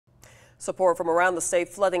Support from around the state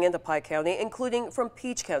flooding into Pike County, including from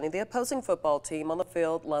Peach County, the opposing football team on the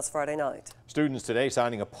field last Friday night. Students today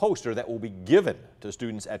signing a poster that will be given to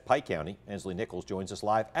students at Pike County. Ansley Nichols joins us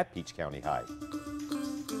live at Peach County High.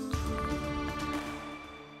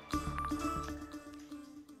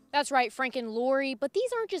 That's right, Frank and Lori, but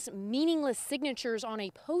these aren't just meaningless signatures on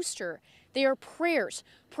a poster. They are prayers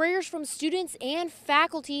from students and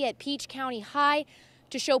faculty at Peach County High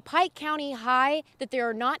to show Pike County High that they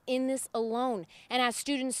are not in this alone. And as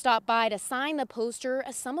students stopped by to sign the poster,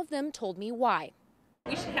 some of them told me why.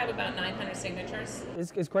 We should have about 900 signatures.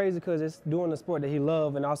 It's crazy because it's doing the sport that he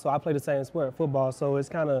loves, and also I play the same sport, football, so it's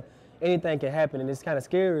kind of anything can happen, and it's kind of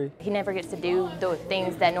scary. He never gets to do the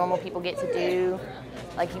things that normal people get to do.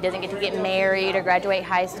 Like he doesn't get to get married or graduate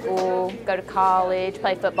high school, go to college,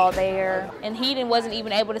 play football there. And he wasn't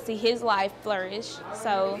even able to see his life flourish.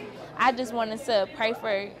 So I just wanted to pray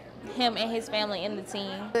for him and his family and the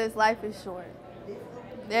team. His life is short.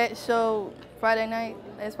 That show Friday night,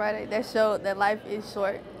 that's Friday, that showed that life is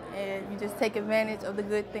short and you just take advantage of the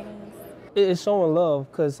good things. It's showing love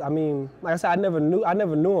because, I mean, like I said, I never knew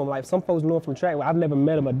him. Like some folks knew him from track, but I've never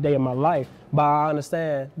met him a day in my life. But I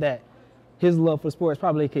understand that his love for sports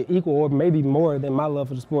probably could equal or maybe more than my love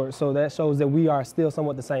for the sport. So that shows that we are still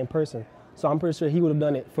somewhat the same person. So I'm pretty sure he would have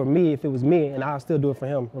done it for me if it was me, and I'll still do it for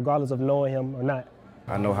him, regardless of knowing him or not.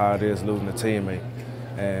 I know how it is losing a teammate,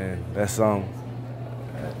 and that's something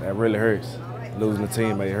that really hurts. Losing a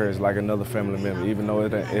teammate hurts like another family member, even though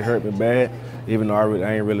it hurt me bad, even though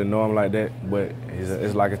I ain't really know him like that, but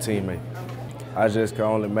it's like a teammate. I just can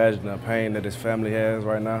only imagine the pain that his family has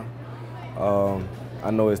right now.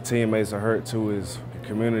 I know his teammates are hurt too, his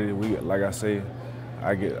community. Like I say,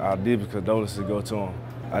 our deepest condolences go to him.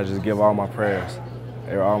 I just give all my prayers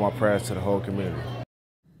to the whole community.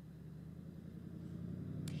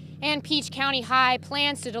 And Peach County High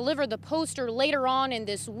plans to deliver the poster later on in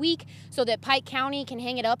this week so that Pike County can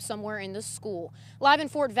hang it up somewhere in the school. Live in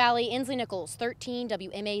Fort Valley, Ansley Nichols, 13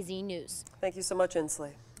 WMAZ News. Thank you so much,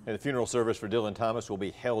 Ansley. And the funeral service for Dylan Thomas will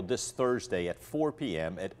be held this Thursday at 4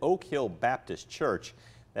 p.m. at Oak Hill Baptist Church.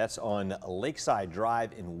 That's on Lakeside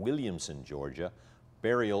Drive in Williamson, Georgia.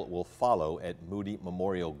 Burial will follow at Moody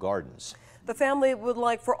Memorial Gardens. The family would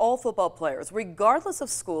like for all football players, regardless of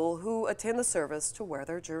school, who attend the service to wear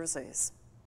their jerseys.